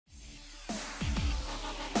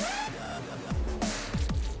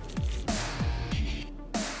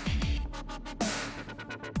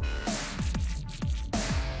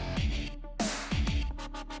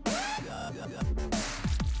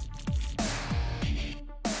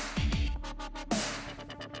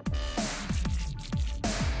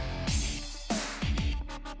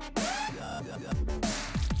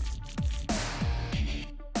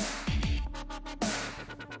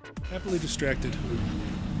Happily distracted.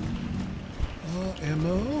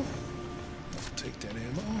 Ammo. I'll take that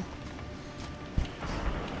ammo.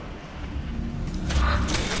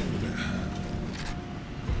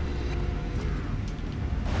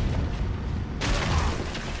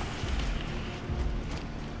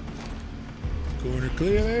 Corner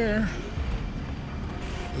clear there.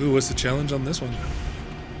 Ooh, what's the challenge on this one?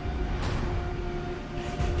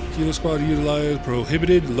 Kilo Squad utilized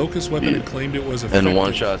prohibited locust weapon and claimed it was effective. And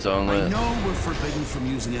one shots only. I know we're forbidden from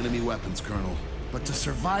using enemy weapons, Colonel, but to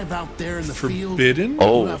survive out there in the field, forbidden?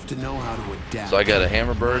 you have to know how to adapt. So I got a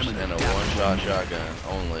hammer burst and a one-shot shotgun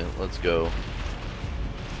only. Let's go.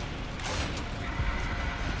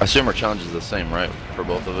 I assume our challenge is the same, right, for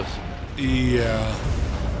both of us? Yeah.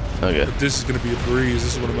 Okay. But this is gonna be a breeze.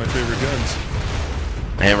 This is one of my favorite guns.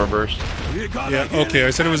 Hammer burst. Yeah. Okay. I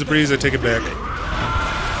said it was a breeze. I take it back.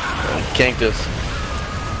 Cactus.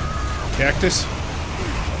 Cactus?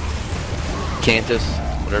 Cantus.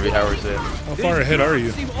 Whatever you Howard said. How far ahead are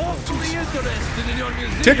you?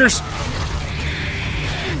 Tickers!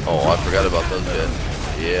 Oh, I forgot about those guys.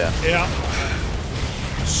 Yeah. Yeah.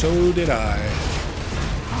 So did I.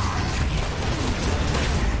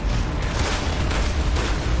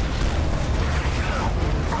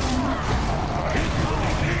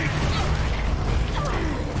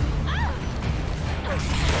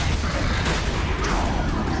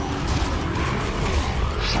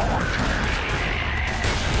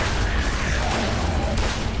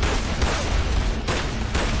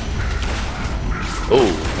 Oh,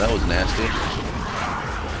 that was nasty.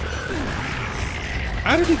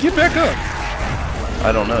 How did he get back up?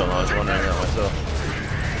 I don't know. I was wondering that myself.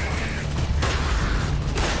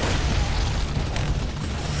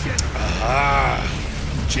 Ah,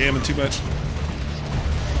 jamming too much.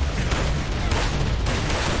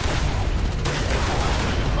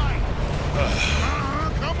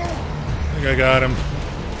 I think I got him.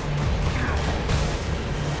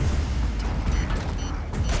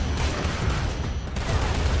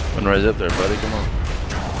 Right up there, buddy. Come on.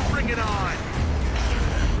 Bring it on.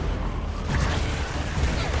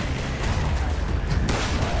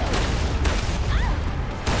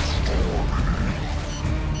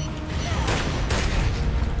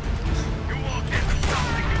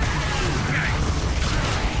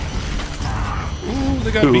 Ooh,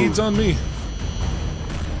 they got beads on me.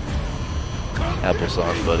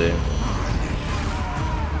 Applesauce, buddy.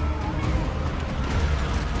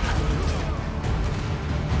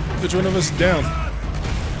 Which one of us is down?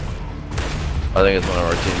 I think it's one of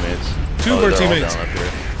our teammates. Two of our teammates. Down up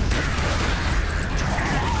here.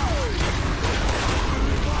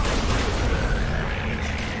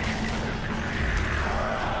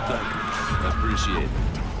 Appreciate it.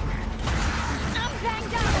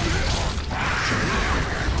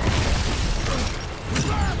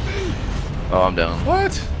 Oh, I'm down.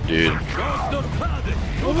 What? Dude.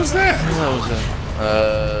 What was that? What was that?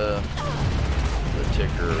 The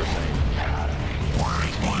ticker thing.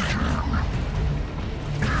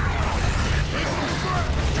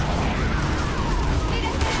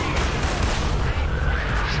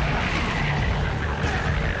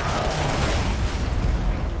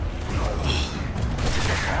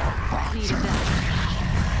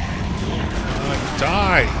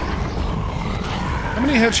 Die. How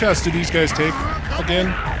many headshots do these guys take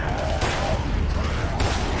again?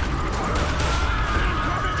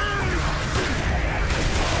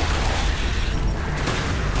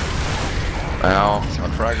 Ow, a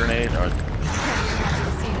frag grenade. Come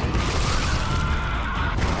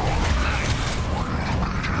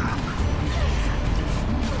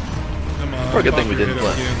on. For a good thing we didn't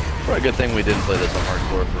play. Again. For a good thing we didn't play this on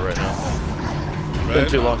hardcore for right now. Right? Been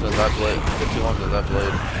too long since I played. Been too long since I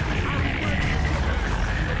played.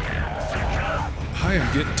 I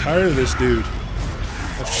am getting tired of this dude.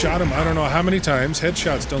 I've shot him I don't know how many times.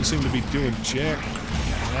 Headshots don't seem to be doing jack.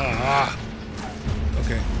 Ah.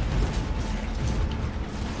 Okay.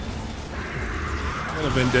 Got a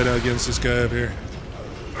vendetta against this guy up here.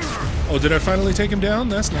 Oh, did I finally take him down?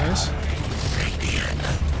 That's nice.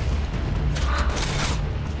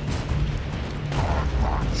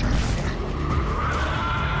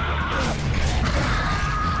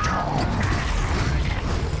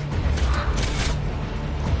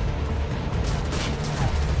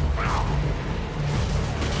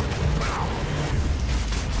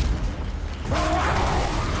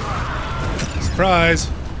 Surprise!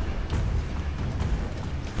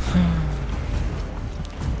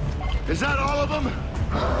 Is that all of them?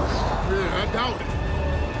 Yeah, I doubt it.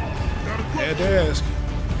 Had to ask.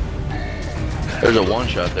 There's a one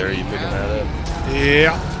shot there. Are you picking that up?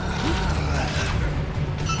 Yeah.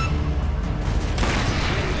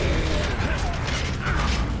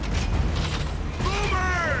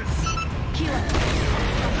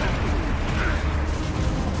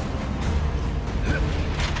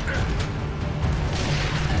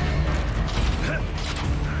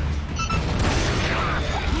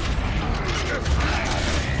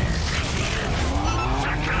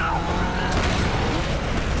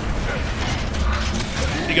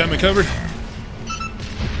 You got me covered?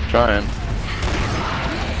 Trying.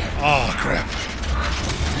 Oh, crap.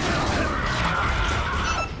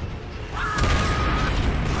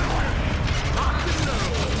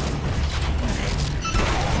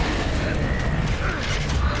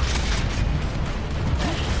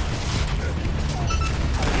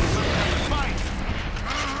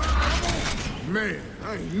 Man,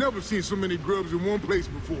 I ain't never seen so many grubs in one place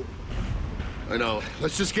before. I know.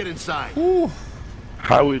 Let's just get inside. Ooh.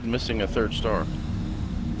 How are we missing a third star?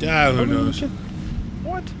 Yeah, who knows?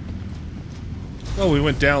 What? Well, we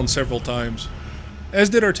went down several times. As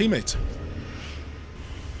did our teammates.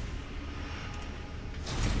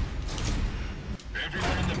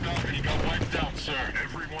 Everyone in the balcony got wiped out, sir.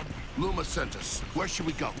 Everyone? Luma sent us. Where should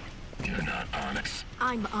we go? You're not Onyx.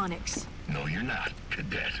 I'm Onyx. No, you're not,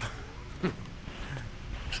 Cadet.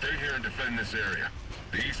 Stay here and defend this area.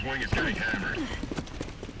 The East Wing is getting hammered.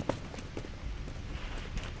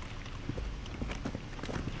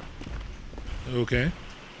 Okay.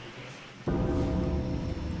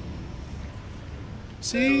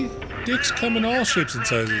 See? Dicks come in all shapes and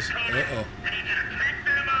sizes. Uh-oh.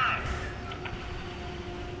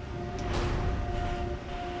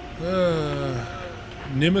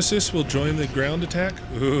 Nemesis will join the ground attack?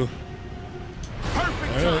 Ooh.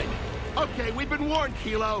 Perfect All right. time. Okay, we've been warned,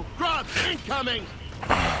 Kilo. Grubs incoming.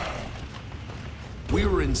 We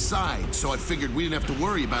were inside, so I figured we didn't have to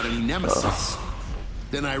worry about any nemesis.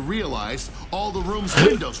 Then I realized all the room's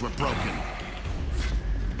windows were broken.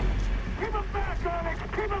 Keep them back, Onyx!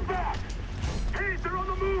 Keep them back! Hey, they're on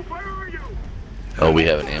the move! Where are you? Oh, we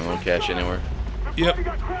have an ammo cache anywhere? Yep.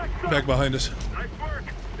 Back behind us. Nice work!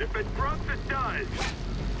 If it grubs, it does!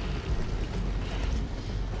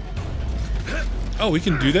 Oh, we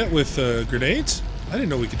can do that with grenades? I didn't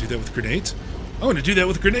know we could do that with grenades. I want to do that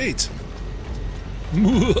with grenades.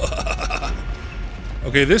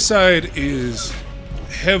 Okay, this side is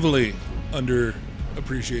heavily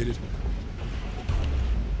underappreciated.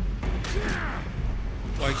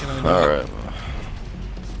 Why can I not? Alright.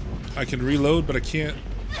 I can reload, but I can't.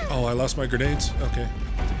 Oh, I lost my grenades? Okay.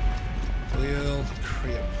 Well,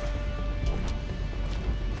 crap.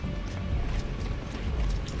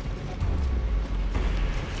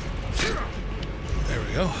 There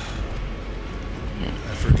we go.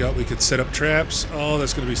 I forgot we could set up traps. Oh,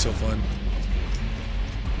 that's going to be so fun.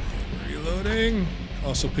 Reloading.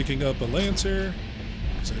 Also picking up a Lancer,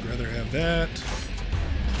 because I'd rather have that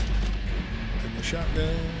than the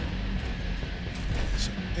shotgun.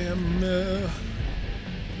 Some ammo.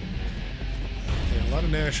 Okay, a lot of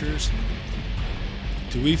Nashers.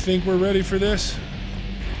 Do we think we're ready for this?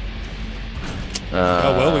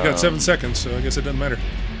 Oh, well, we got 7 seconds, so I guess it doesn't matter.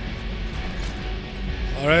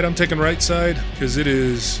 Alright, I'm taking right side, because it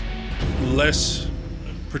is less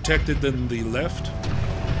protected than the left.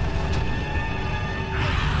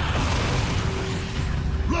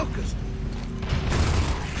 Locust!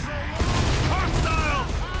 Hostile!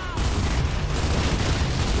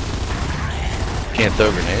 Can't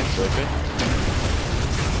throw grenades, okay.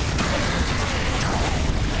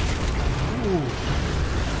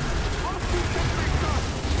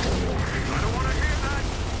 I don't want to hear that!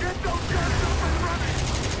 Get those guns up and running!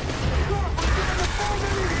 Sure, we're getting the full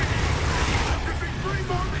enemy! That should be 3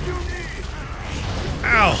 more than you need!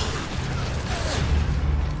 Ow!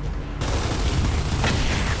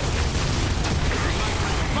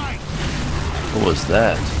 What was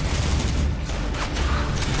that?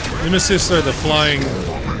 Nemesis are the flying...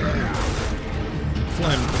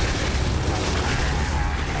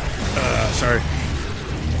 sorry.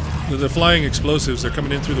 The flying explosives. They're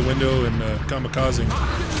coming in through the window and kamikazing.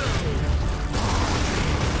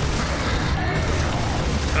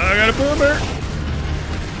 I got a boomer!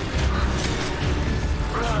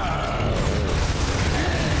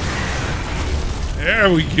 There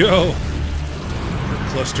we go.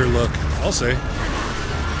 Cluster look, I'll say.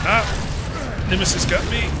 Ah! Nemesis got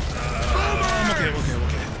me. I'm okay, I'm okay, I'm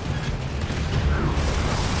okay.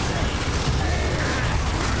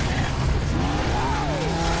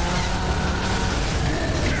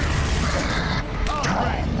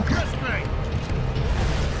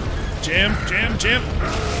 Jam, jam, jam.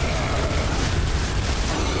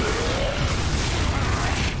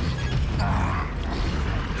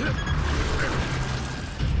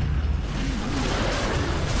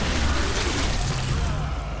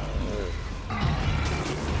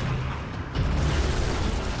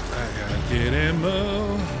 Get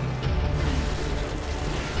ammo.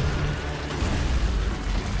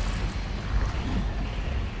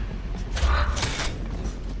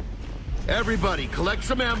 Everybody, collect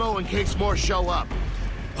some ammo in case more show up.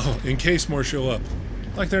 Oh, in case more show up.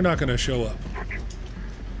 Like they're not gonna show up.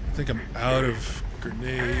 I think I'm out of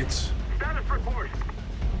grenades. Status report.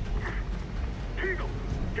 Eagle,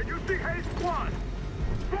 can you see Hayes Squad?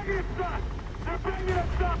 Negative, sir. They're banging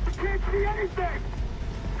us up. We can't see anything.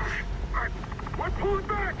 We're pulling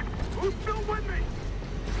back. Who's still with me?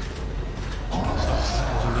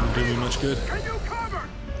 Isn't gonna do me much good. Can you cover?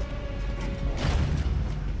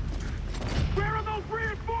 Where are those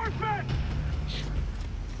reinforcements?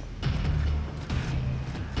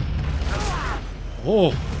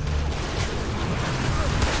 Oh.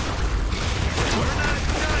 We're not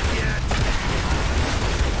done yet.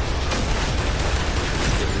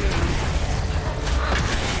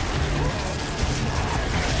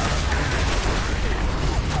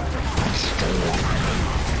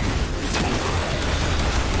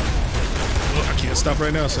 Oh, I can't stop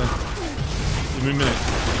right now, son. Give me a minute.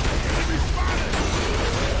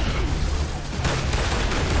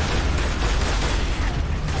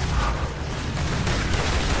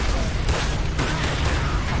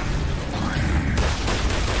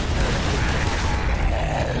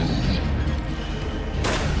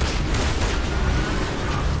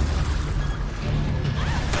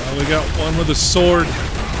 We got one with a sword.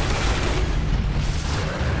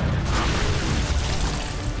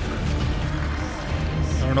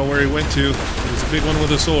 I don't know where he went to. There's a big one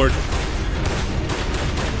with a sword.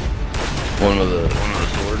 One with a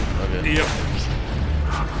sword? Okay. Yep. I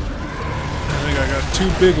think I got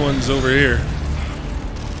two big ones over here.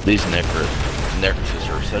 These necklaces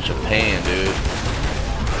are such a pain, dude.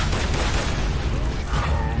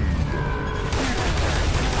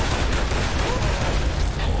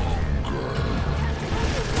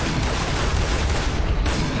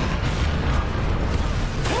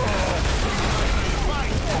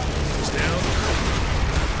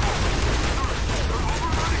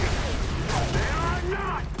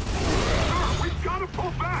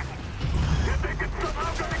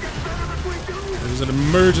 There's an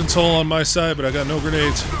emergence hole on my side, but I got no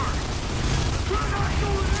grenades.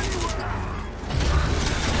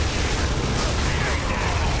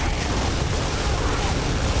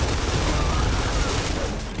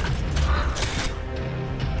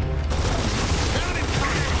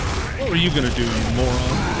 What were you gonna do, you moron?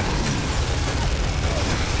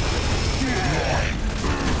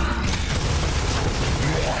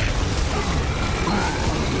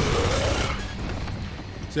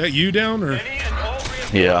 Is that you down, or?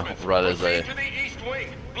 Yeah, right as I...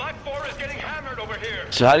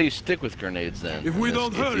 So how do you stick with grenades then? If we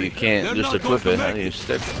don't hurry, you can't they're just not equip going it, to how make do you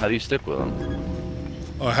stick? How do you stick with them?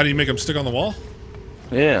 Oh, how do you make them stick on the wall?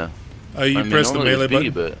 Yeah. You I mean, press the normally melee it's B,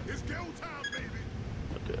 button.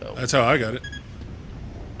 but... Okay, That's how I got it.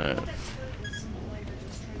 alright.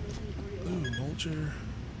 Ooh, vulture.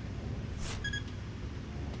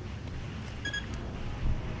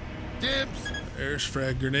 Dibs. There's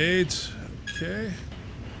frag grenades. Okay.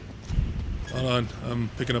 Hold on, I'm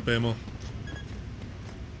picking up ammo.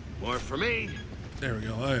 More for me. There we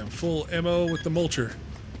go. I am full ammo with the mulcher,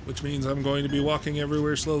 which means I'm going to be walking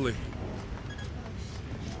everywhere slowly.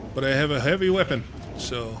 But I have a heavy weapon,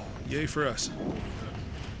 so yay for us.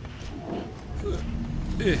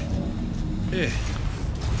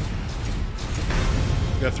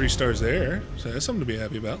 Got 3 stars there, so that's something to be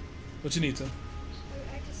happy about. What you need, son?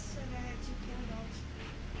 I just said I had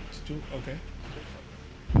 2 candles. Okay.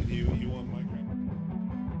 You want my crap?